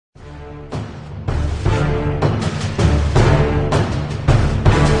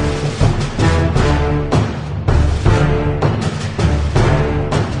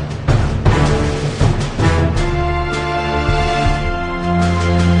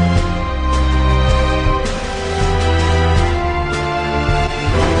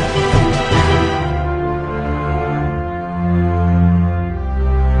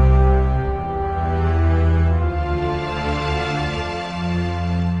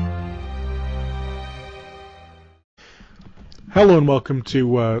Hello and welcome to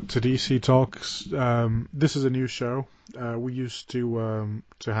DC Talks. This is a new show. We used to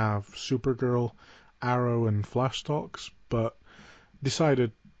have Supergirl, Arrow, and Flash Talks, but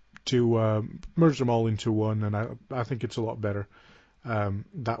decided to merge them all into one, and I think it's a lot better.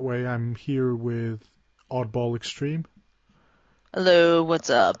 That way, I'm here with Oddball Extreme. Hello, what's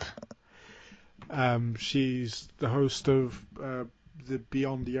up? She's the host of the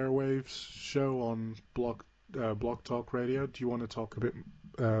Beyond the Airwaves show on Blog Talk Radio. Do you want to talk a bit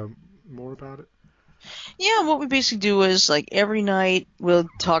more about it? Yeah, what we basically do is like every night we'll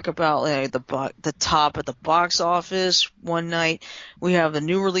talk about the top of the box office. One night we have the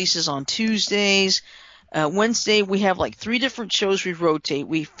new releases on Tuesdays. Wednesday we have like three different shows we rotate.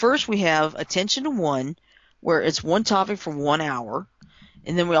 We have Attention to One, where it's one topic for 1 hour,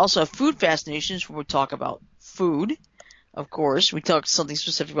 and then we also have Food Fascinations, where we talk about food. Of course, we talk something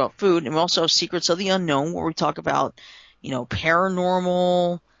specific about food, and we also have Secrets of the Unknown, where we talk about,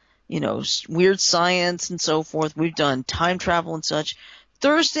 paranormal, weird science and so forth. We've done time travel and such.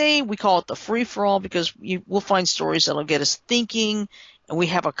 Thursday, we call it the free for all because we'll find stories that'll get us thinking, and we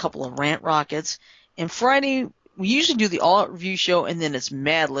have a couple of rant rockets. And Friday, we usually do the all out review show, and then it's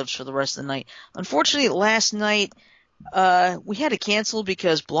Mad Libs for the rest of the night. Unfortunately, last night we had to cancel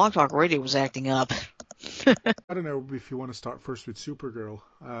because Blog Talk Radio was acting up. I don't know if you want to start first with Supergirl.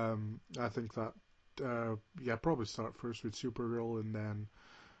 I think that yeah, probably start first with Supergirl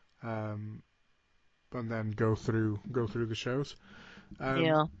um, and then go through the shows. Um,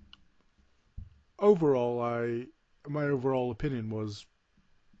 Yeah. overall, my overall opinion was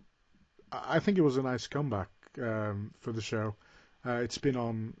I think it was a nice comeback for the show. It's been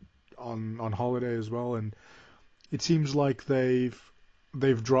on holiday as well, and it seems like they've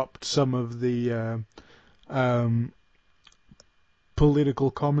dropped some of the um,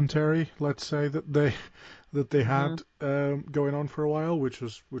 political commentary, let's say that they hmm had going on for a while, which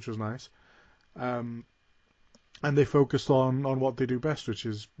was nice. Um, and they focused on what they do best, which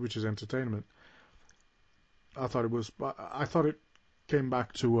is entertainment. I thought it came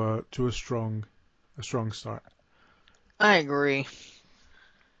back to a strong start. I agree.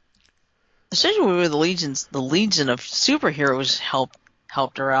 Especially with the Legion of superheroes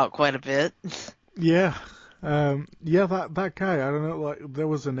helped her out quite a bit. Yeah, yeah, that guy. I don't know. Like there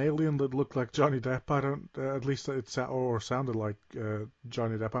was an alien that looked like Johnny Depp. I don't. At least or sounded like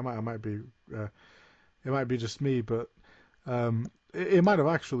Johnny Depp. I might be. It might be just me, but it might have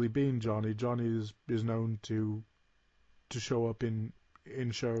actually been Johnny. Johnny is known to show up in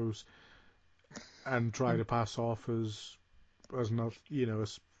shows and try to pass off as not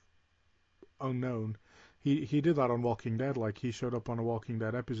as unknown. He did that on Walking Dead. Like he showed up on a Walking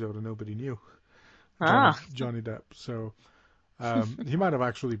Dead episode and nobody knew Johnny Ah, Johnny Depp. So he might have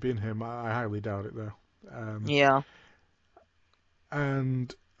actually been him. I highly doubt it though. Um, yeah.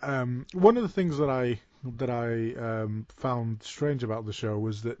 and one of the things that I found strange about the show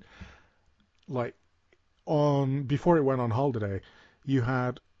was that like on before it went on holiday, you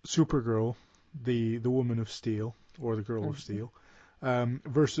had Supergirl, the Woman of Steel or the Girl of Mhm. Steel,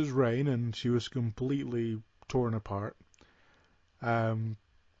 versus Rain, and she was completely torn apart. Um,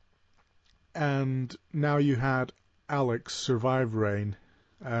 and now you had Alex survive Rain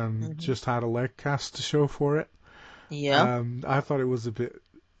and Mhm. just had a leg cast to show for it. Yeah. I thought it was a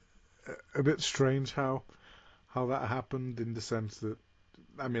bit strange how that happened in the sense that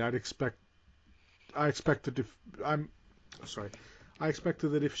I mean I expected if I'm sorry I expected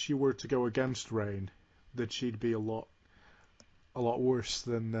that if she were to go against Rain that she'd be a lot worse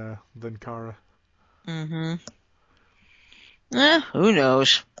than Kara. Mhm. Who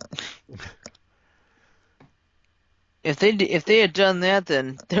knows? If they had done that,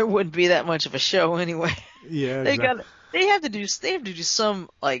 then there wouldn't be that much of a show anyway. Yeah, They got exactly. they have to do some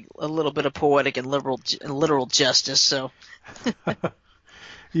like a little bit of poetic and literal justice. So,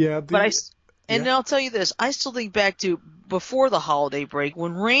 Yeah, but yeah. and I'll tell you this, I still think back to before the holiday break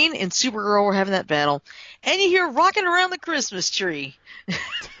when Rain and Supergirl were having that battle, and you hear rocking around the Christmas tree.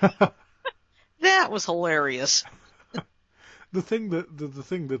 That was hilarious. The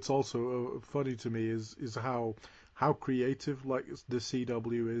thing that's also funny to me is how creative like the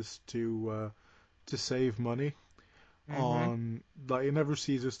CW is to save money Mhm. on like it never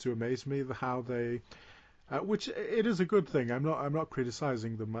ceases to amaze me how they which it is a good thing. I'm not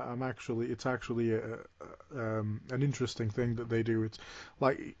criticizing them. I'm actually it's actually an interesting thing that they do. It's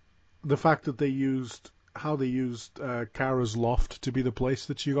like the fact that they used Kara's loft to be the place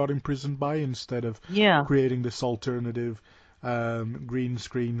that she got imprisoned by instead of Yeah. creating this alternative green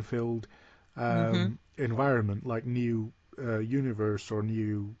screen filled Mhm. environment like new universe or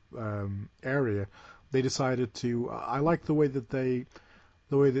new area. they decided to. I like the way that they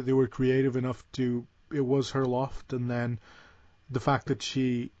were creative enough to. It was her loft, and then the fact that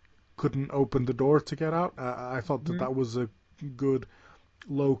she couldn't open the door to get out. I thought that Mhm. that was a good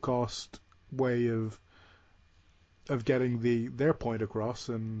low cost way of getting their point across,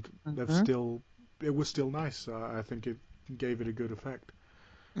 and they've Mhm. still it was still nice. I think it gave it a good effect.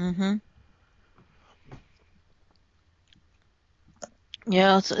 Mhm.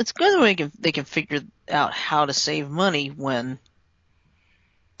 Yeah, it's good that they can figure out how to save money when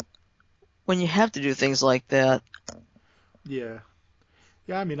you have to do things like that. Yeah,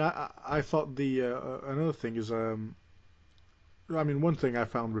 yeah. I mean, I thought the another thing is I mean, one thing I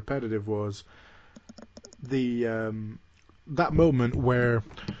found repetitive was the that moment where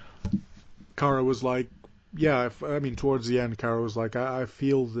Kara was like, yeah, I mean, towards the end, Kara was like, I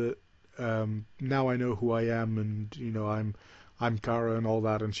feel that now I know who I am, and I'm Kara and all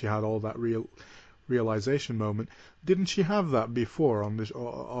that, and she had all that realization moment. Didn't she have that before on this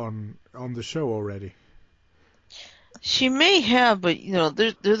on the show already? She may have, but there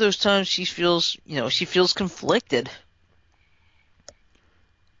are those times she feels conflicted.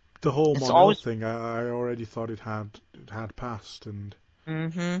 The whole It's Monel always. thing, I already thought it had passed, and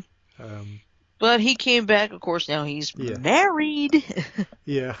Mhm. um, But he came back. Of course, now he's yeah, married.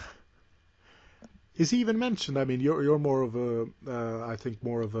 yeah. Is he even mentioned? I mean, you're more of a, I think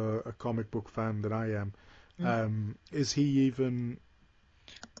more of a comic book fan than I am. Is he even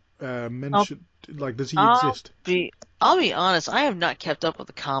I'll mentioned? Like, does he I'll exist? be I'll be honest. I have not kept up with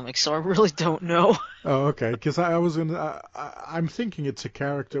the comics, so I really don't know. Oh, okay. Because I was gonna, I'm thinking it's a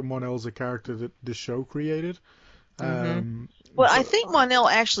character. Monel's a character that the show created. Mhm. Um, But I but think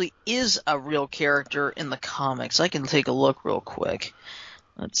Monel actually is a real character in the comics. I can take a look real quick.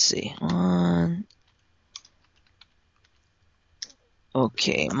 Let's see.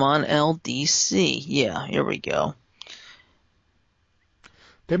 Okay, Monel DC. Yeah, here we go.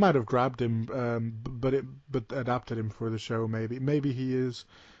 they might have grabbed him, but adapted him for the show. Maybe he is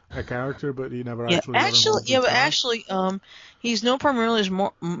a character, but he never actually got involved with But Kara. actually, he's known primarily as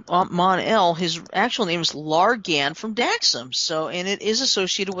Mon-El. His actual name is Largan from Daxam. So, and it is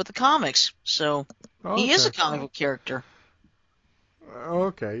associated with the comics. So, Oh, he is a okay. comic book character.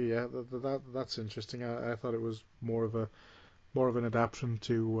 Okay, yeah, that's interesting. I thought it was more of an adaptation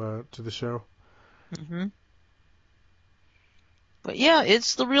to the show. Hmm. But yeah,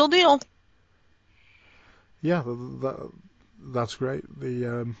 it's the real deal. Yeah, that's great.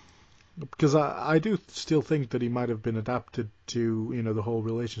 The because I do still think that he might have been adapted to the whole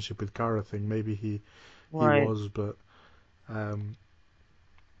relationship with Kara thing. Maybe he Right. was, um,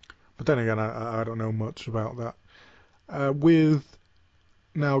 but then again, I don't know much about that. With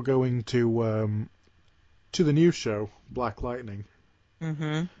now going to the new show, Black Lightning.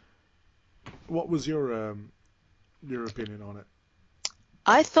 Hmm. What was your opinion on it?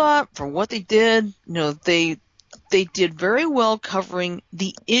 I thought for what they did, they did very well covering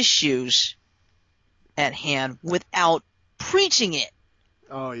the issues at hand without preaching it.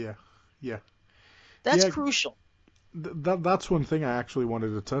 Oh yeah, yeah, That's yeah. crucial. That's one thing I actually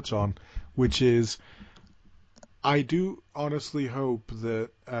wanted to touch on, which is I do honestly hope that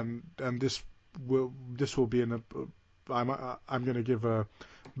and this will be I'm going to give a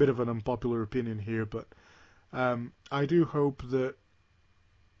bit of an unpopular opinion here, but I do hope that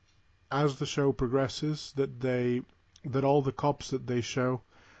as the show progresses that all the cops that they show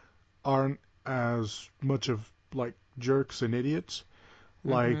aren't as much of like jerks and idiots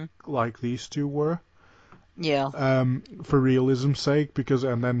Hmm. like these two were. Yeah. For realism's sake, because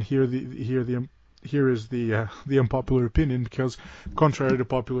and then here is the unpopular opinion, because contrary to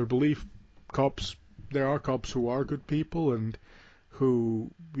popular belief, cops there are cops who are good people and who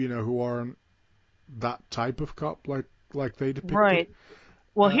aren't that type of cop like they depicted. Right.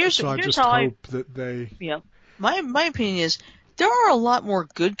 Well, here's So I here's just how I hope that they yeah. My opinion is there are a lot more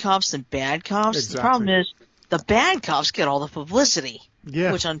good cops than bad cops. The problem exactly. is the bad cops get all the publicity,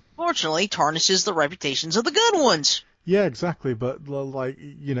 Yeah, which unfortunately tarnishes the reputations of the good ones. yeah, exactly. But like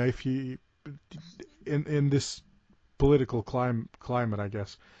if you in this political climate, I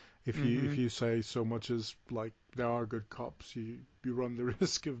guess. If Hmm. you say so much as like there are good cops, you run the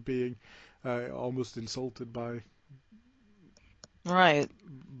risk of being almost insulted Right.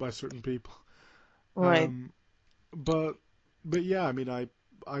 by certain people. Right. Um, but but yeah, I mean, I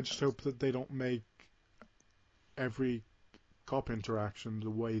just hope that they don't make every cop interaction the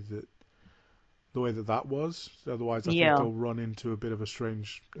way that was. Otherwise, I think Yeah. they'll run into a bit of a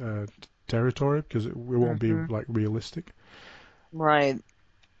strange territory because it won't be Hmm. like realistic. Right.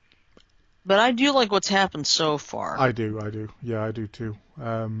 But I do like what's happened so far. I do. Yeah, I do too.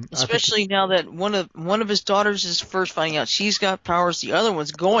 I think Especially now that one of his daughters is first finding out she's got powers, the other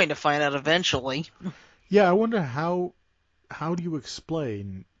one's going to find out eventually. yeah, I wonder how do you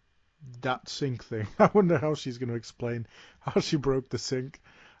explain that sink thing? I wonder how she's going to explain how she broke the sink.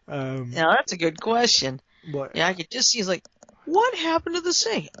 Um, Now that's a good question. but Yeah, I could just see like, what happened to the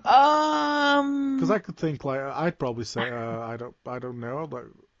sink? because I could think like I'd probably say I don't know, like,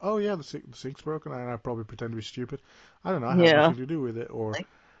 oh yeah, the sink's broken, and I'd probably pretend to be stupid. I don't know, I had Yeah. nothing to do with it. Or Like,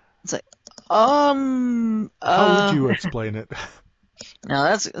 it's like, how would you explain it? now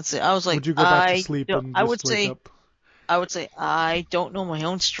that's I was like, Would you go back to sleep and I would just wake say up? I don't know my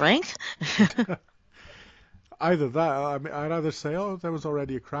own strength. Either that, I mean, I'd either say, oh, there was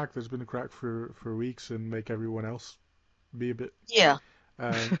already a crack. There's been a crack for weeks, and make everyone else be a bit Yeah.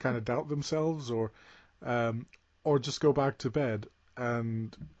 kind of doubt themselves, um, or just go back to bed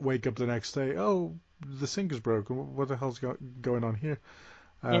and wake up the next day. Oh, the sink is broken. What the hell's going on here?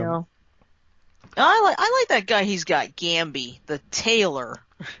 Um, Yeah. I like that guy he's got, Gamby, the tailor.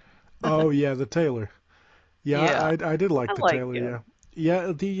 oh yeah, the tailor. Yeah, Yeah. I did like I the like tailor. him.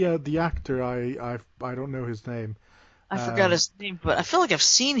 Yeah, yeah. The actor, I don't know his name. I forgot Um, his name, but I feel like I've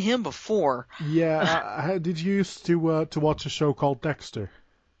seen him before. yeah, did you used to watch a show called Dexter?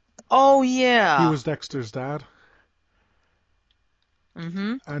 Oh He yeah. was Dexter's dad,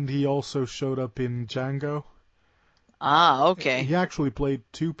 Mm-hmm. and he also showed up in Django. Ah, okay. He actually played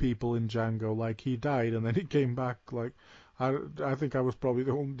two people in Django. Like he died and then he came back. Like I think I was probably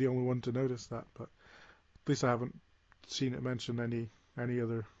the only one to notice that, but at least I haven't seen it mentioned any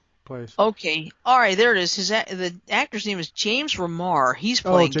other place. Okay. All right, there it is. The actor's name is James Remar. He's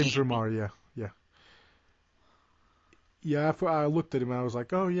Oh, playing James Gamby. Remar. Yeah, yeah, yeah. I looked at him and I was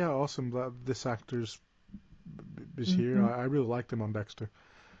like, oh yeah, awesome that this actor's is here. Hmm. I really liked him on Dexter.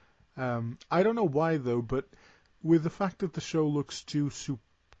 I don't know why though, but with the fact that the show looks too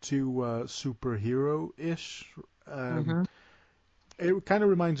superhero-ish, um, Hmm. it kind of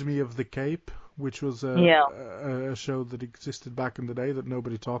reminds me of The Cape, which was Yeah, a show that existed back in the day that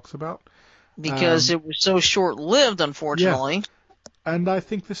nobody talks about. because Um, it was so short-lived, yeah, unfortunately. and I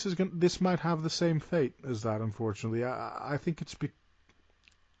think this might have the same fate as that. Unfortunately, I think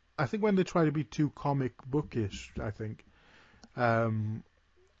I think when they try to be too comic bookish, I think um,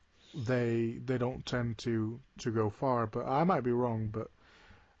 they don't tend to go far. But I might be wrong. But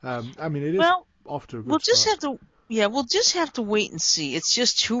I mean, it is Well, off to a we'll good just start. have to, yeah, we'll just have to wait and see. It's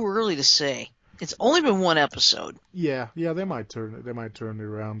just too early to say. It's only been one episode. Yeah, yeah, they might turn it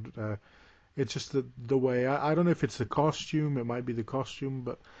around. It's just the way I don't know if it's the costume. It might be the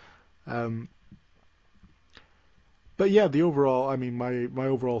costume, um, but yeah, the overall. I mean, my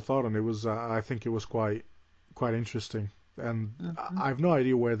overall thought on it was I think it was quite interesting, and Hmm. I have no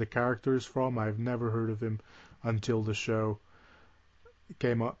idea where the character is from. I've never heard of him until the show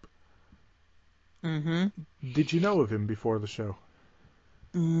came up. Hmm. Did you know of him before the show?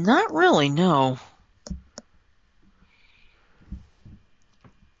 Not really, no.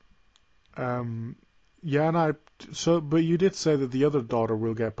 Um, yeah, and I but you did say that the other daughter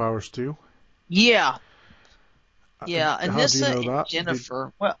will get powers too. Yeah, Uh, yeah, How do you Anissa know and that?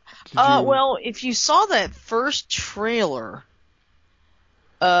 Jennifer. Well, Did you? well, if you saw that first trailer,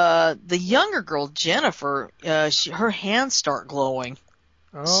 the younger girl, Jennifer, her hands start glowing.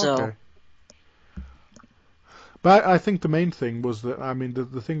 Oh, So, okay. But I think the main thing was that I mean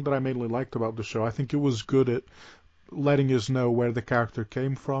the thing that I mainly liked about the show, I think it was good at letting us know where the character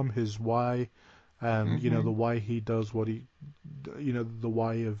came from, his why, and the hmm. why he does what the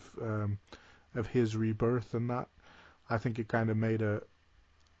why of his rebirth and that. I think it kind of made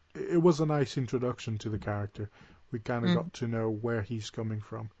it was a nice introduction to the character. We kind of Hmm. got to know where he's coming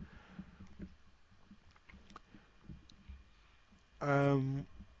from. Um,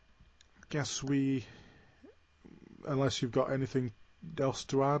 guess unless you've got anything else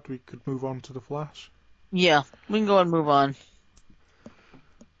to add, we could move on to the Flash. Yeah, we can go ahead and move on.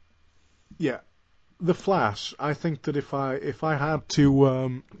 Yeah, the Flash. I think that if I had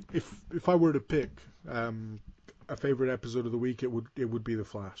to if I were to pick a favorite episode of the week, it would be the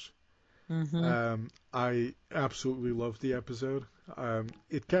Flash. Hmm. I absolutely loved the episode.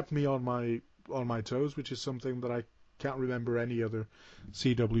 It kept me on my toes, which is something that I can't remember any other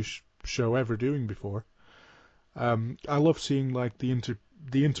CW show ever doing before. I love seeing like the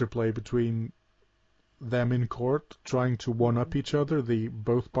interplay between them in court trying to one up each other, the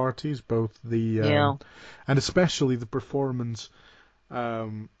both parties, both the Yeah, and especially the performance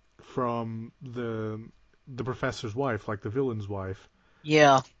um, from the professor's wife, like the villain's wife.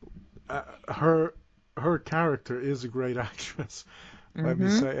 yeah. Uh, her her character is a great actress. let me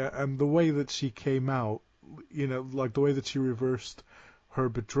Mhm. say, and the way that she came out, like the way that she reversed her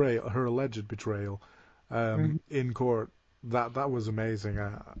betrayal, her alleged betrayal, Mhm. in court, that was amazing.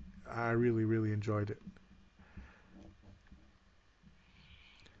 I really really enjoyed it.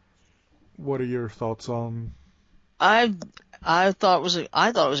 What are your thoughts on? I I thought it was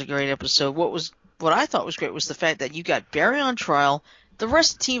a great episode. What I thought was great was the fact that you got Barry on trial. The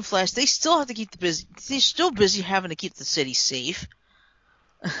rest of Team Flash, they still have to keep the busy. They're still busy having to keep the city safe.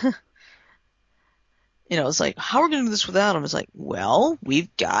 It's like, how are we going to do this without him? It's like, well,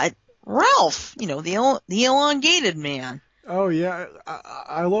 we've got Ralph. The elongated man. Oh yeah,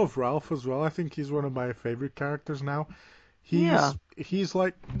 I love Ralph as well. I think he's one of my favorite characters now. Yeah. He's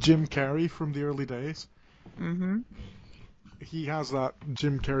like Jim Carrey from the early days. Mhm. He has that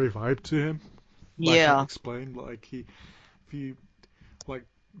Jim Carrey vibe to him. I can't Yeah. explain. If you like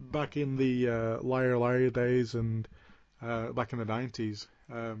back in the Liar Liar days and back in the 90s,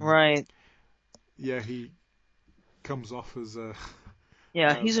 Right. yeah, he comes off as a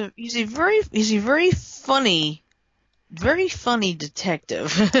Yeah. um, He's a very funny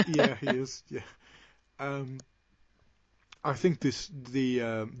detective. yeah, he is. Yeah. Um, I think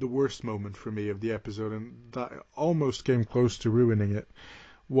the worst moment for me of the episode, and that almost came close to ruining it,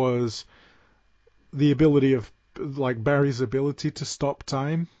 was the ability of like Barry's ability to stop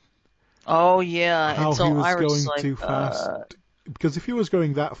time. Oh yeah. How he Until was Iris is going like, too fast. Because if he was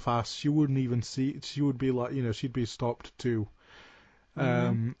going that fast, she wouldn't even see. She would be like, she'd be stopped too.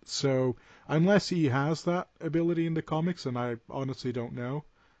 mhm. So unless he has that ability in the comics, and I honestly don't know,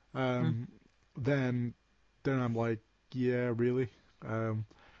 Mm. um, then I'm like, yeah, really. Um,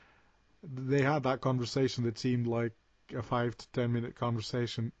 they had that conversation that seemed like a 5 to 10 minute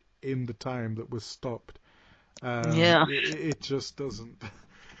conversation in the time that was stopped. Yeah. It just doesn't.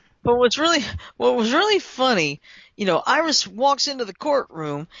 But what was really funny, Iris walks into the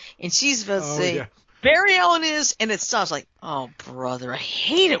courtroom and she's about to Oh say, yeah. Barry Allen is, and it stops like, oh brother, I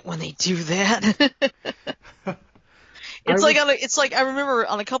hate it when they do that. I was It's like I remember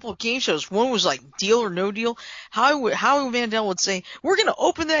on a couple of game shows, one was like Deal or No Deal. Howie Mandel would say, "We're gonna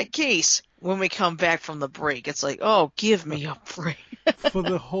open that case when we come back from the break." It's like, oh, give me a break. for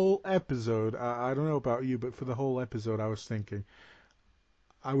the whole episode. I don't know about you, but for the whole episode, I was thinking.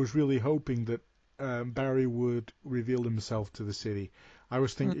 I was really hoping that Barry would reveal himself to the city. I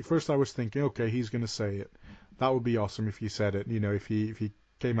was thinking, okay, he's going to say it. That would be awesome if he said it. If he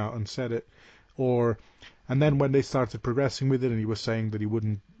came out and said it, or and then when they started progressing with it, and he was saying that he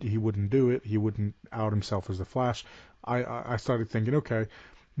wouldn't do it, he wouldn't out himself as the Flash. I started thinking, okay,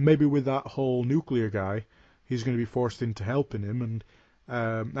 maybe with that whole nuclear guy, he's going to be forced into helping him, and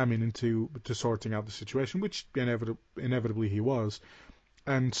I mean into to sorting out the situation, which inevitably he was.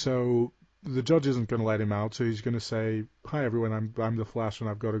 And so the judge isn't going to let him out, so he's going to say, "Hi everyone, I'm the Flash, and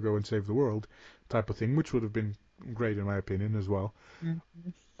I've got to go and save the world," type of thing, which would have been great in my opinion as well. Mhm.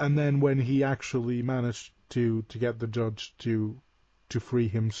 And then when he actually managed to get the judge to free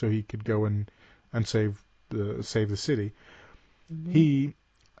him, so he could go and save the city, Mhm. he,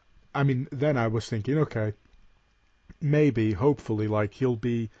 I mean, then I was thinking, okay, maybe, hopefully, like he'll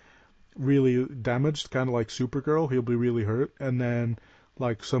be really damaged, kind of like Supergirl. He'll be really hurt, and then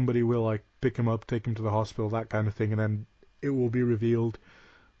like somebody will like pick him up, take him to the hospital, that kind of thing, and then it will be revealed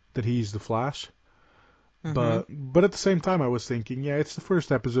that he's the Flash. Mhm. But at the same time, I was thinking, yeah, it's the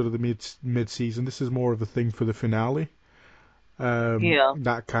first episode of the mid season. This is more of a thing for the finale. Yeah.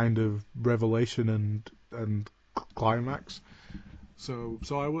 That kind of revelation and climax.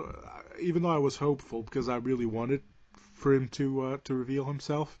 Even though I was hopeful because I really wanted for him to reveal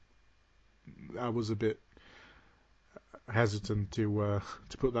himself, I was a bit hesitant to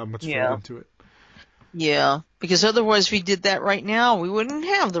put that much thought Yeah. into it. Yeah. Because otherwise, if we did that right now, we wouldn't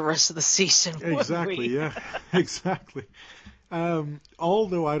have the rest of the season, would Exactly, we? yeah, exactly.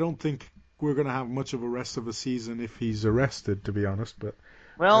 Although I don't think we're gonna have much of a rest of a season if he's arrested, to be honest. But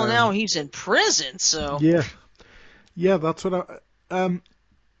Well, now um, he's in prison, so. yeah, yeah, that's what I.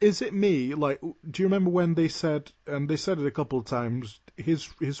 Is it me? Like, do you remember when they said, and they said it a couple of times? His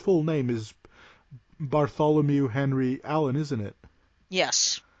full name is Bartholomew Henry Allen, isn't it?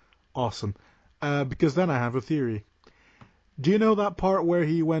 Yes. Awesome. Because then I have a theory. Do you know that part where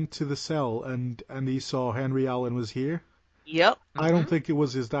he went to the cell and he saw Henry Allen was here? Yep. I don't Mhm. think it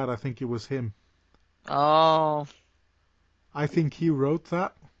was his dad. I think it was him. Oh. I think he wrote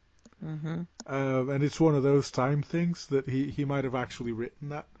that, Mhm. and it's one of those time things that he might have actually written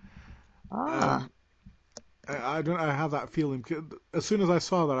that. Ah. Um, I don't. I have that feeling. As soon as I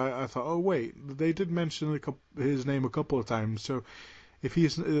saw that, I thought, oh wait, they did mention his name a couple of times. So if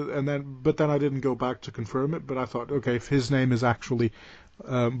he's but then I didn't go back to confirm it. But I thought, okay, if his name is actually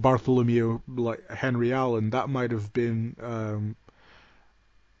Bartholomew like Henry Allen, that might have been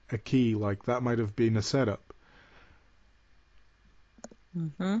a key. Like that might have been a setup.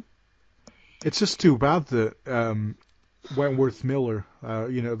 Mm-hmm. It's just too bad that Wentworth Miller,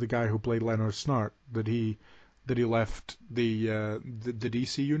 the guy who played Leonard Snart, that he left the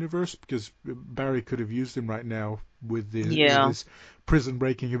DC universe, because Barry could have used him right now with Yeah. his prison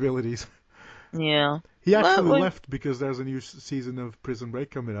breaking abilities. Yeah. He But, actually left because there's a new season of Prison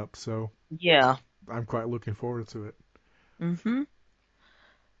Break coming up, so yeah. I'm quite looking forward to it. Mm-hmm.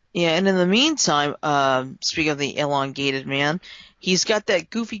 Yeah, and in the meantime, speaking of the elongated man, he's got that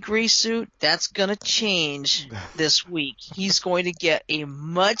goofy gray suit. That's gonna change this week. He's going to get a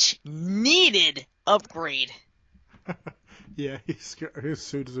much needed upgrade. Yeah, his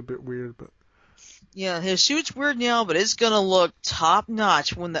suit is a bit weird, but Yeah, his suit's weird now, but it's gonna look top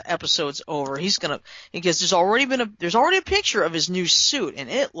notch when the episode's over. Because there's already a picture of his new suit, and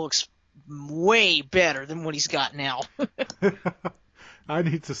it looks way better than what he's got now. I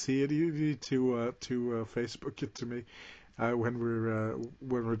need to see it. You need to Facebook it to me when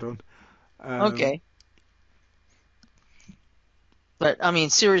we're done. Um, Okay. But I mean,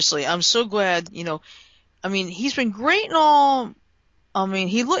 seriously, I'm so glad, I mean, he's been great and all. I mean,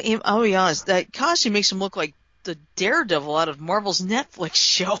 I'll be honest, that costume makes him look like the Daredevil out of Marvel's Netflix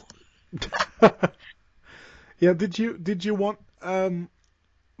show. yeah, did you want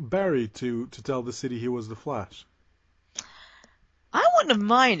Barry to tell the city he was the Flash? I wouldn't have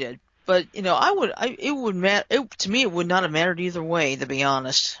minded, but it would to me it would not have mattered either way, to be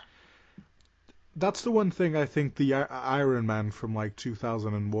honest. That's the one thing I think the Iron Man from like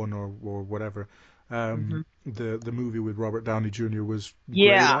 2001 or whatever, Hmm. the movie with Robert Downey Jr. was great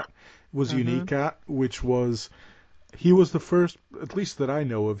Yeah. at, was Hmm. unique at, which was he was the first, at least that I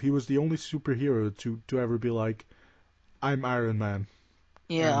know of, he was the only superhero to ever be like, I'm Iron Man,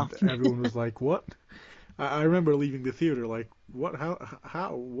 Yeah. and everyone was like, what? I remember leaving the theater like, what?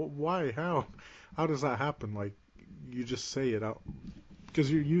 Why? How does that happen? Like, you just say it out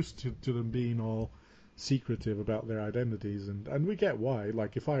because you're used to them being all secretive about their identities, and we get why.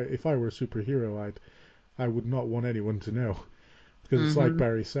 Like, if I were a superhero, I would not want anyone to know, because it's like Hmm.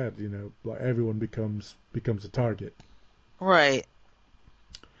 Barry said, like everyone becomes a target. Right.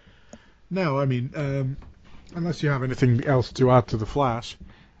 Now, I mean, unless you have anything else to add to the Flash,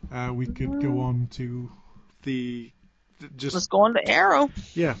 we could go Mm, on to the just let's go on to Arrow.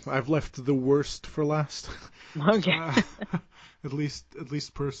 yeah. I've left the worst for last. Okay. uh, at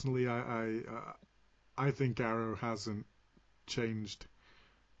least personally, I think Arrow hasn't changed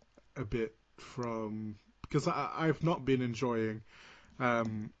a bit from because I've not been enjoying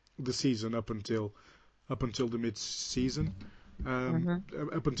the season up until the mid-season. Hmm.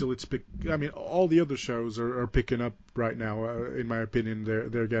 Up until I mean, all the other shows are picking up right now. In my opinion,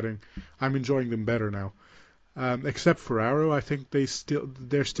 I'm enjoying them better now. Except for Arrow, I think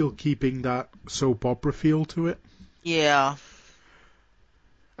they're still keeping that soap opera feel to it, Yeah.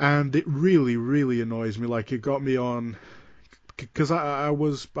 and it really, really annoys me. Like it got me on because I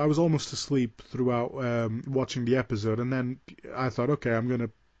was almost asleep throughout watching the episode, and then I thought, okay, I'm gonna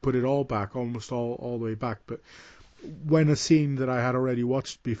put it all back, almost all the way back. But when a scene that I had already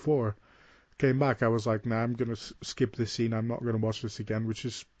watched before came back, I was like, nah, I'm gonna skip this scene. I'm not gonna watch this again, which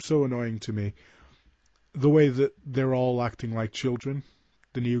is so annoying to me. The way that they're all acting like children,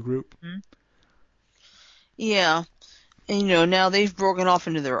 the new group. Mhm. Yeah. And now they've broken off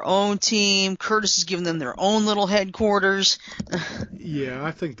into their own team. Curtis has given them their own little headquarters. Yeah,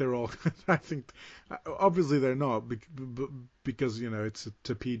 I think they're all. I think obviously they're not because it's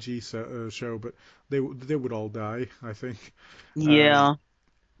a PG show, but they would all die. I think. Um, Yeah.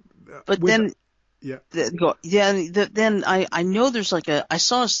 But with then yeah, then I know there's I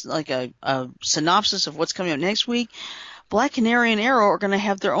saw like a synopsis of what's coming up next week. Black Canary and Arrow are going to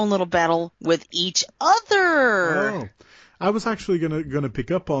have their own little battle with each other. oh, I was actually gonna pick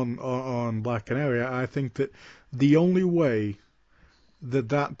up on Black Canary. I think that the only way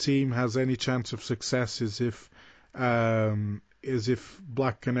that team has any chance of success is if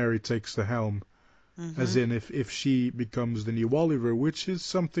Black Canary takes the helm. As Hmm. in, if she becomes the new Oliver, which is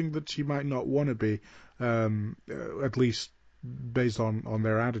something that she might not want to be, at least based on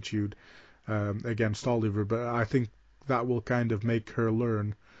their attitude against Oliver. But I think that will kind of make her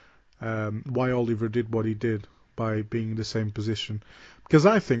learn why Oliver did what he did by being in the same position. Because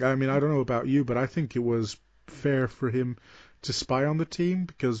I mean, I don't know about you, but I think it was fair for him to spy on the team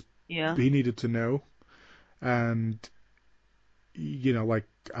because Yeah. he needed to know, and like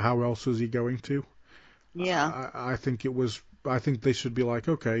how else was he going to? Yeah. I think it was I think they should be like,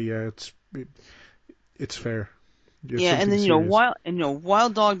 okay, yeah, it's fair. It's Yeah, and something then serious.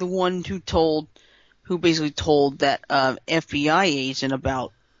 Wild Dog, the one who basically told that FBI agent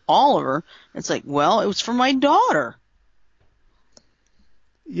about Oliver. It's like, well, it was for my daughter.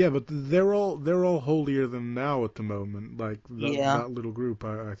 Yeah, but they're all holier than now at the moment, like Yeah. that little group,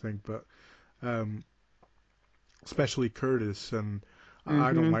 I think. But um, especially Curtis, and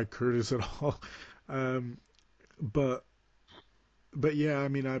I don't Mhm. like Curtis at all. Um, but yeah, I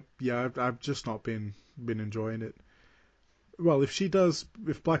mean, I've just not been enjoying it. Well,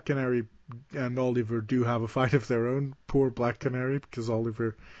 if Black Canary and Oliver do have a fight of their own, poor Black Canary, because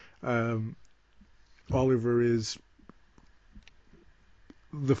um, Oliver is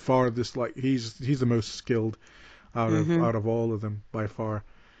the farthest, like he's the most skilled Mhm. out of all of them by far.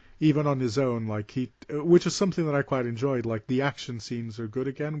 Even on his own, like which is something that I quite enjoyed. Like the action scenes are good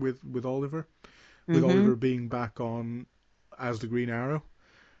again with Mhm. Oliver being back on as the Green Arrow,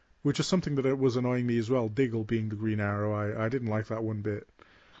 which is something that was annoying me as well. Diggle being the Green Arrow, I didn't like that one bit.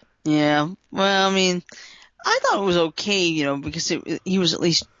 Yeah. Well, I mean, I thought it was okay, because he was at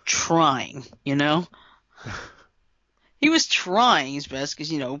least trying. He was trying his best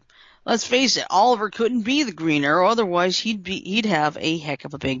because, let's face it, Oliver couldn't be the Green Arrow, otherwise he'd have a heck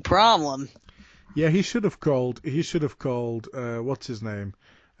of a big problem. Yeah, he should have called. He should have called. What's his name?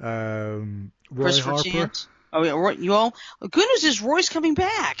 Roy Christopher Harper. Chance. Oh yeah, Roy, the good news is Roy's coming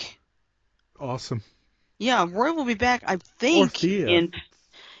back. Awesome. Yeah, Roy will be back. I Or think Thea. in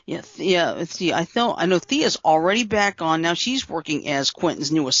yeah. Let's see. I know Thea's already back on now. She's working as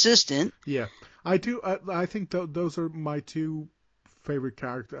Quentin's new assistant. Yeah, I do. I think those are my two favorite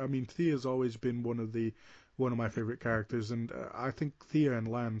characters. I mean, Thea's always been one of my favorite characters, and I think Thea and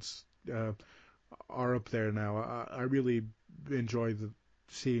Lance are up there now. I really enjoy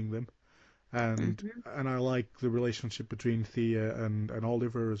seeing them, and Mhm. I like the relationship between Thea and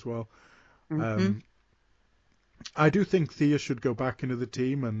Oliver as well. Mhm. Um, I do think Thea should go back into the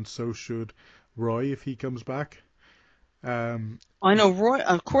team, and so should Roy if he comes back. Um, I know Roy.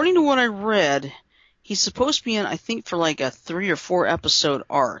 According to what I read, he's supposed to be in, I think, for like a 3 or 4 episode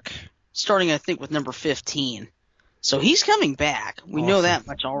arc, starting I think with number 15. So he's coming back. We know awesome, that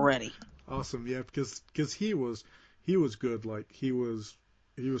much already. awesome, yeah, because he was good. Like he was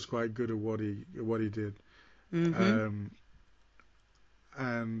quite good at what he did. Mhm. Um,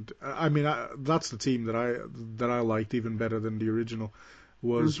 and I mean that's the team that I liked even better than the original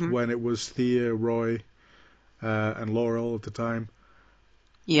was Mhm. when it was Thea, Roy, and Laurel at the time.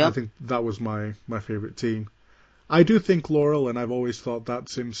 I Yep. think that was my favorite team. I do think Laurel, and I've always thought that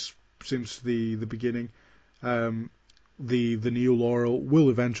since the beginning, um, the new Laurel will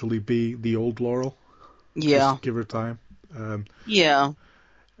eventually be the old Laurel. Yeah. Just give her time. Um, Yeah.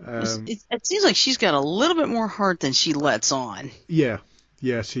 um, It seems like she's got a little bit more heart than she lets on. yeah,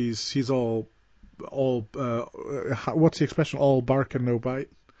 yeah, she's all what's the expression? All bark and no bite.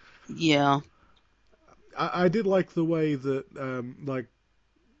 Yeah. I did like the way that like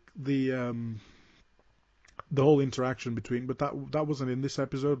the the whole interaction between, but that wasn't in this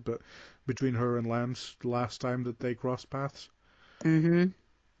episode, but between her and Lance the last time that they crossed paths. Mhm.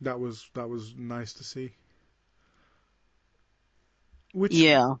 That was nice to see. Which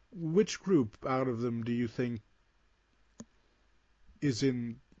Yeah. which group out of them do you think is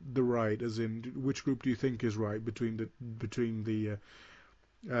in the right? As in, which group do you think is right between the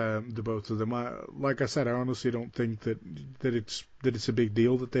both of them? Like I said, I honestly don't think that it's a big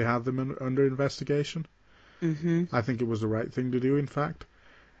deal that they have them under investigation. Mhm. I think it was the right thing to do, in fact.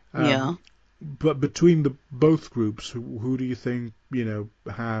 Um, Yeah. but between the both groups, who do you think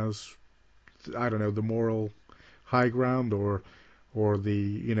has, I don't know, the moral high ground, or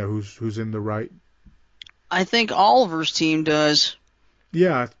the who's in the right? I think Oliver's team does.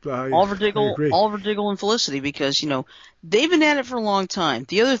 Yeah, I agree. Oliver Diggle, and Felicity, because they've been at it for a long time.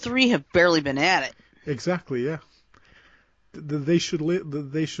 The other three have barely been at it. Exactly. Yeah, they should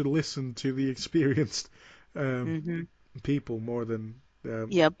listen to the experienced um, Hmm. people more than.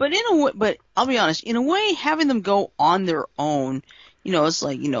 Yeah, but in a way, but I'll be honest, in a way, having them go on their own, it's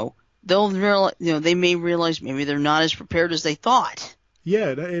like they'll realize, they may realize maybe they're not as prepared as they thought. Yeah,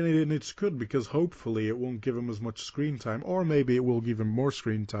 and it's good because hopefully it won't give him as much screen time, or maybe it will give him more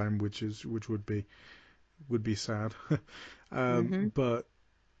screen time, which would be sad. Hmm. But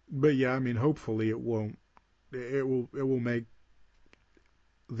yeah, I mean, hopefully it won't. It will make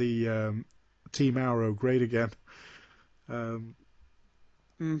the Team Arrow great again. Um,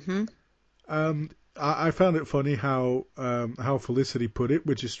 Hmm. I found it funny how Felicity put it,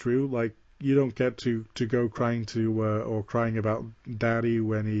 which is true. Like, you don't get to go crying or crying about Daddy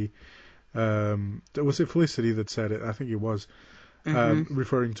Was it Felicity that said it? I think it was, Hmm.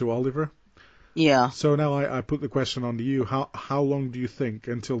 referring to Oliver. Yeah. So now I put the question on to you. How long do you think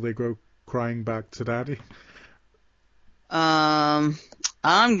until they go crying back to Daddy? Um,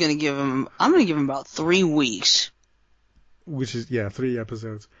 I'm gonna give him about 3 weeks. Which is, yeah, 3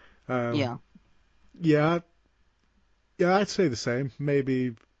 episodes. Um, Yeah. yeah, yeah, I'd say the same.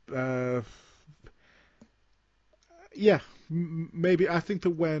 Maybe, uh, yeah, maybe. I think that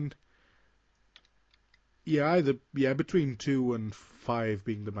when, yeah, either, yeah, between 2 and 5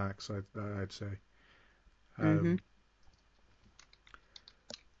 being the max, I'd say. Hmm. Um,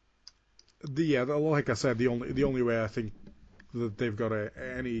 yeah, like I said, the only way I think that they've got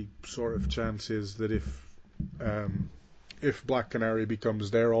any sort of chance is that um, if Black Canary becomes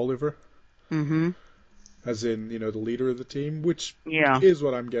their Oliver, Hmm. as in, the leader of the team, which Yeah. is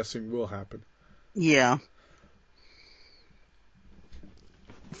what I'm guessing will happen. Yeah.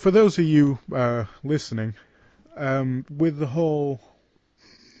 For those of you listening, with the whole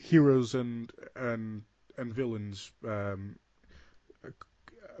heroes and villains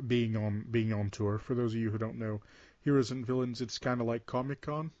being on tour, for those of you who don't know, heroes and villains, it's kind of like Comic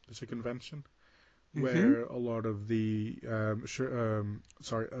Con. It's a convention Hmm. where a lot of the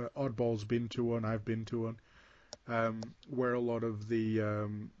oddballs been to one. I've been to one. Where a lot of the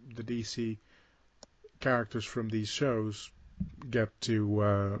DC characters from these shows get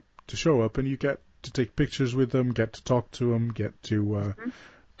to show up, and you get to take pictures with them, get to talk to them, get to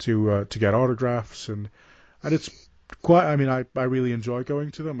get autographs, and it's quite. I mean, I really enjoy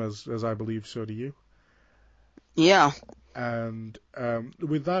going to them, as I believe so do you. Yeah. And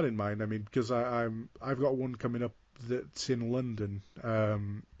with that in mind, I mean, because I've got one coming up that's in London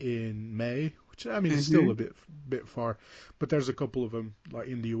in May, which I mean is still Hmm. a bit far, but there's a couple of them like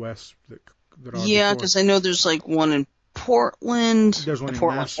in the US that are Yeah, before. because I know there's like one in Portland, There's one in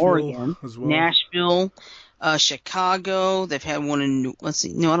Portland, Nashville Oregon, as well. Nashville, Chicago. They've had one in let's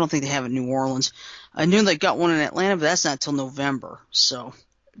see. No, I don't think they have it in New Orleans. I knew they got one in Atlanta, but that's not till November. So,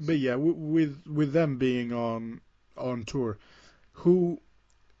 But yeah, with them being on tour, who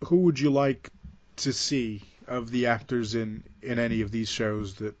who would you like to see of the actors in any of these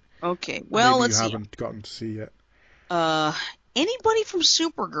shows that okay. Well, maybe you let's see. haven't gotten to see yet? Uh, Anybody from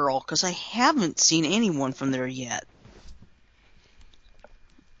Supergirl? Because I haven't seen anyone from there yet.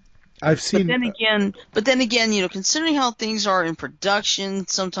 I've seen. But then again, considering how things are in production,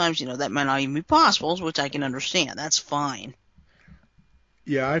 sometimes, that might not even be possible, which I can understand. That's fine.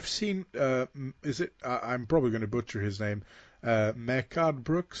 Yeah, I've seen. Is it? I'm probably going to butcher his name. Mehcad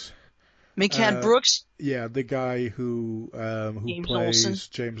Brooks. Mechad Uh, Brooks, yeah, the guy who James Olsen. plays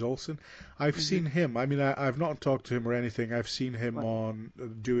James Olsen. I've Hmm. seen him. I mean, I've not talked to him or anything. I've seen him Right. on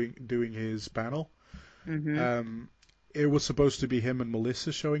doing his panel. Hmm. Um, it was supposed to be him and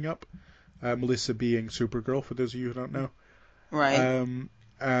Melissa showing up. Melissa being Supergirl, for those of you who don't know. Right. Um,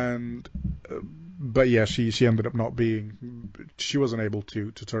 and but yeah, she ended up not being. She wasn't able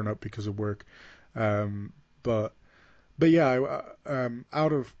to turn up because of work. Um, but yeah,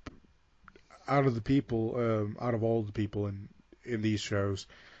 out of the people, out of all the people in these shows,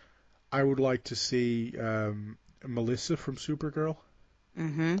 I would like to see Melissa from Supergirl.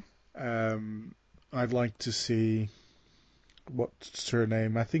 Hmm. Um, I'd like to see what's her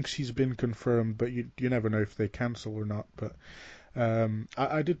name. I think she's been confirmed, but you never know if they cancel or not. But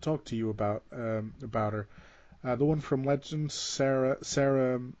I did talk to you about her. The one from Legends, Sarah. What's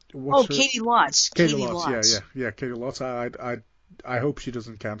Oh, her? Katie Lotz. Katie Katie Lotz. Yeah, Lotz. yeah, yeah. Katie Lotz. I hope she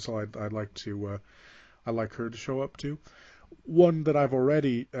doesn't cancel. I'd like to. I'd like her to show up too. One that I've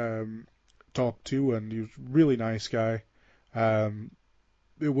already talked to, and he's a really nice guy. Um,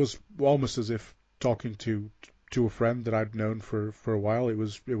 it was almost as if talking to a friend that I'd known for a while. It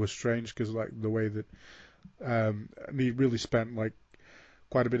was strange because like the way that and he really spent like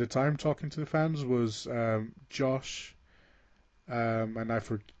quite a bit of time talking to the fans was Josh, and I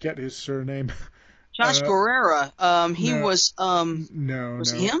forget his surname. Josh Uh, Guerrera. He no, no,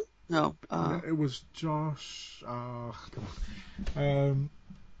 was it no, him? No. no. It was Josh. Come on.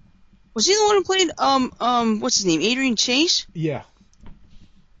 Was he the one who played, what's his name? Adrian Chase? Yeah,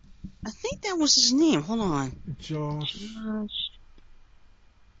 I think that was his name. Hold on. Josh. Josh.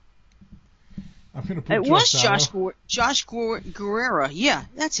 I'm gonna put It Josh was Allo. Guerrera. Yeah,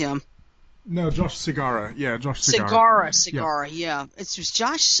 that's him. No, Josh Segara. Yeah, Josh Segara. Yeah, Cigar. Yeah, it's just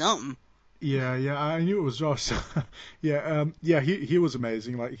Josh something. yeah, yeah. I knew it was Josh. Yeah, yeah. He was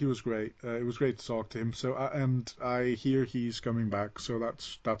amazing. Like he was great. It was great to talk to him. So and I hear he's coming back. So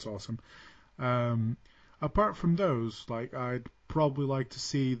that's awesome. Um, apart from those, like I'd probably like to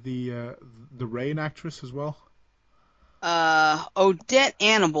see the Rain actress as well. Odette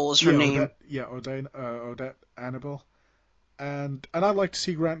Annable is her name. Odette Annable, and I'd like to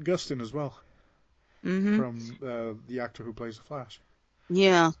see Grant Gustin as well Mm-hmm. from the actor who plays the Flash.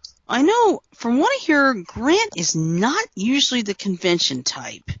 Yeah. I know, from what I hear, Grant is not usually the convention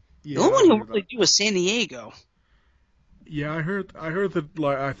type. The only Yeah, I one he'll hear really that. do is San Diego. Yeah, I heard that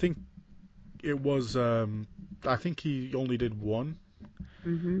like I think it was I think he only did one.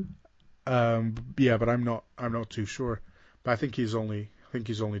 Mm-hmm. Yeah, but I'm not too sure. But I think he's only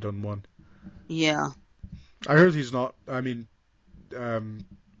done one. Yeah. I heard he's not. I mean, um,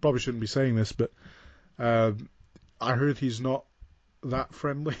 probably shouldn't be saying this, but um, I heard he's not that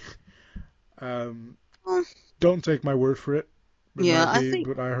friendly. Um, Well, don't take my word for it. It yeah, might be,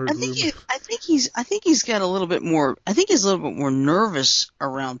 but I heard rumors. I think he's got a little bit more. I think he's a little bit more nervous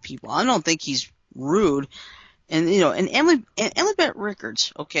around people. I don't think he's rude. And Emily Beth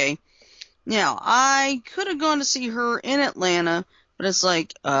Rickards. Okay, now I could have gone to see her in Atlanta, but it's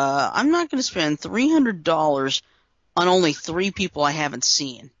like I'm not going to spend $300 on only 3 people I haven't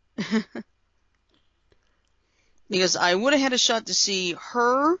seen. Because I would have had a shot to see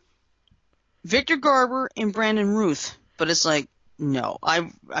her, Victor Garber, and Brandon Ruth. But it's like, no,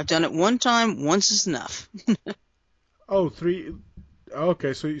 I've done it one time. Once is enough. Oh, three.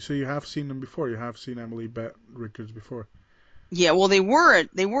 Okay, so you have seen them before. You have seen Emily Bett Rickards before. Yeah, well, they were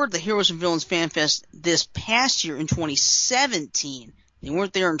at the Heroes and Villains Fan Fest this past year in 2017. They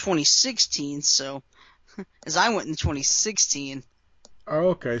weren't there in 2016, so as I went in 2016.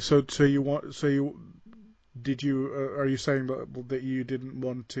 Oh, okay. So you want so you did you are you saying that you didn't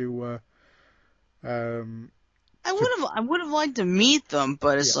want um to I would have liked to meet them,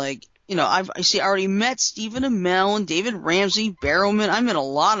 but yeah it's like, I already met Stephen Amell and David Ramsey, Barrowman. I met a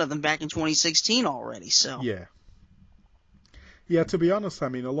lot of them back in 2016 already. So. yeah yeah to be honest, I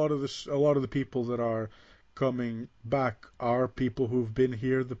mean a lot of the people that are coming back are people who've been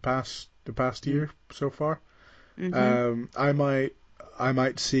here the past year so far. Mm-hmm. I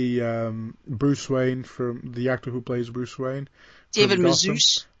might see Bruce Wayne from the actor who plays Bruce Wayne from David Gotham,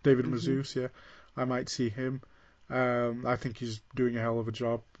 Mazouz. David Mm-hmm. Mazouz. Yeah, I might see him. I think he's doing a hell of a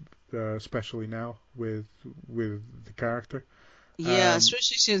job, especially now with the character. Yeah, Um,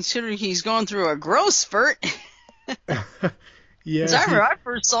 especially considering he's gone through a growth spurt. Because yeah, I remember I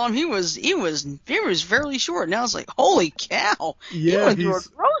first saw him, he was fairly short. Now it's like, holy cow, he yeah, went through a he's.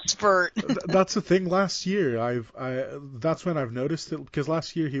 growth spurt. That's the thing. Last year, that's when I've noticed it because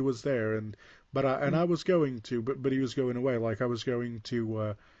last year he was there, and I was going to, but he was going away. Like I was going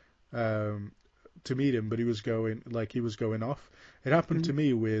to meet him, but he was going off. It happened to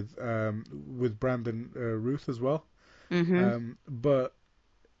me with Brandon Ruth as well. Mm-hmm.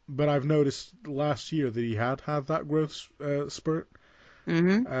 But I've noticed last year that he had that growth spurt,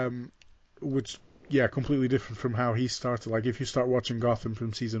 Mm-hmm. um, which yeah, completely different from how he started. Like if you start watching Gotham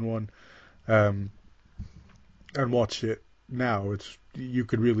from season one, um, and watch it now, it's you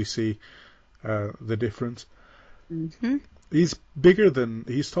could really see the difference. Mm-hmm.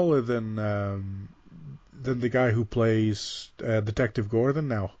 He's taller than the guy who plays Detective Gordon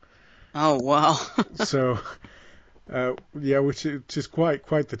now. Oh wow. So yeah, which is quite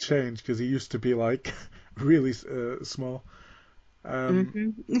the change because he used to be like really small. Um,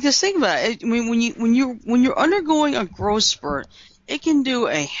 Mm-hmm. Because think about it. I mean, when you're undergoing a growth spurt, it can do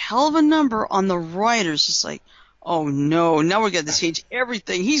a hell of a number on the writers. It's like, oh no, now we got to change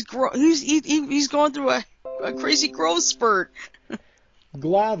everything. He's going through a crazy growth spurt.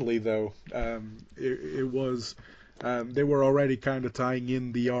 Gladly though, it was they were already kind of tying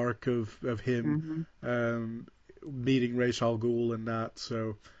in the arc of him Mm-hmm. meeting Ra's al Ghul and that.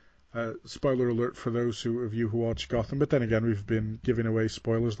 So spoiler alert for those of you who watch Gotham. But then again, we've been giving away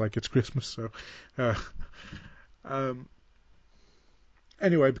spoilers like it's Christmas. So uh, um,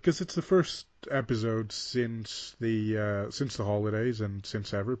 anyway, because it's the first episode since the holidays and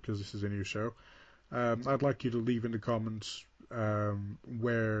since ever, because this is a new show, I'd like you to leave in the comments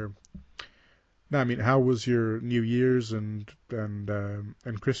where. I mean, how was your New Year's and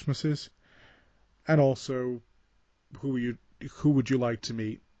Christmases, and also who would you like to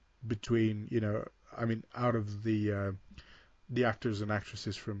meet between I mean out of the actors and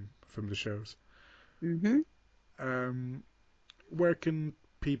actresses from the shows. Mm-hmm. Um, where can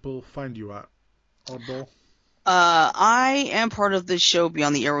people find you at Oddball? I am part of the show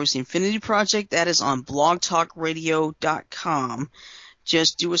Beyond the Arrows Infinity Project. That is on blogtalkradio.com.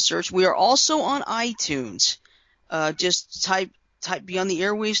 Just do a search. We are also on iTunes. Just type Beyond the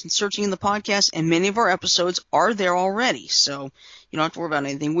Airwaves and searching in the podcast, and many of our episodes are there already. So you don't have to worry about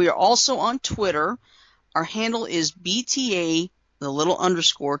anything. We are also on Twitter. Our handle is BTA, the little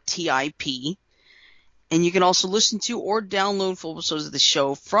underscore TIP. And you can also listen to or download full episodes of the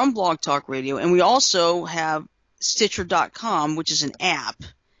show from Blog Talk Radio. And we also have Stitcher.com, which is an app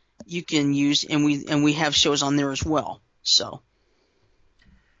you can use, and we have shows on there as well. So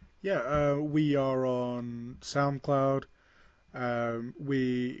Yeah, we are on SoundCloud. I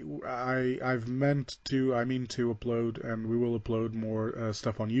mean to upload, and we will upload more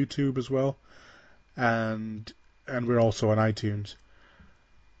stuff on YouTube as well, and we're also on iTunes.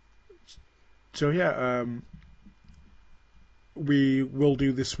 So yeah, we will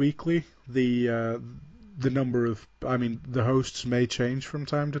do this weekly. The number of, the hosts may change from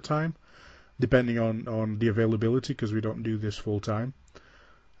time to time, depending on the availability, because we don't do this full time.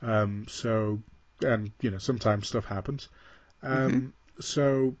 So, and sometimes stuff happens.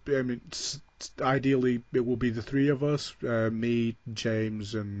 So, ideally, it will be the three of us, me,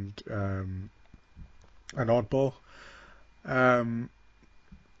 James, and Oddball.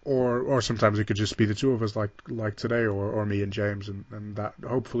 Or sometimes it could just be the two of us, like today, or me and James, and that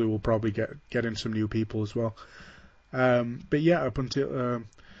hopefully we'll probably get in some new people as well. But yeah, up until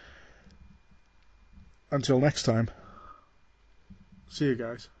next time. See you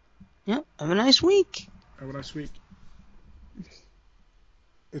guys. yeah, have a nice week. Have a nice week.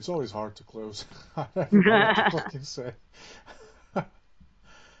 It's always hard to close. I never know what to fucking say.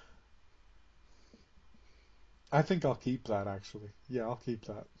 I think I'll keep that, actually. Yeah, I'll keep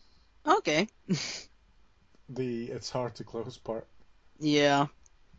that. Okay. The it's hard to close part. Yeah.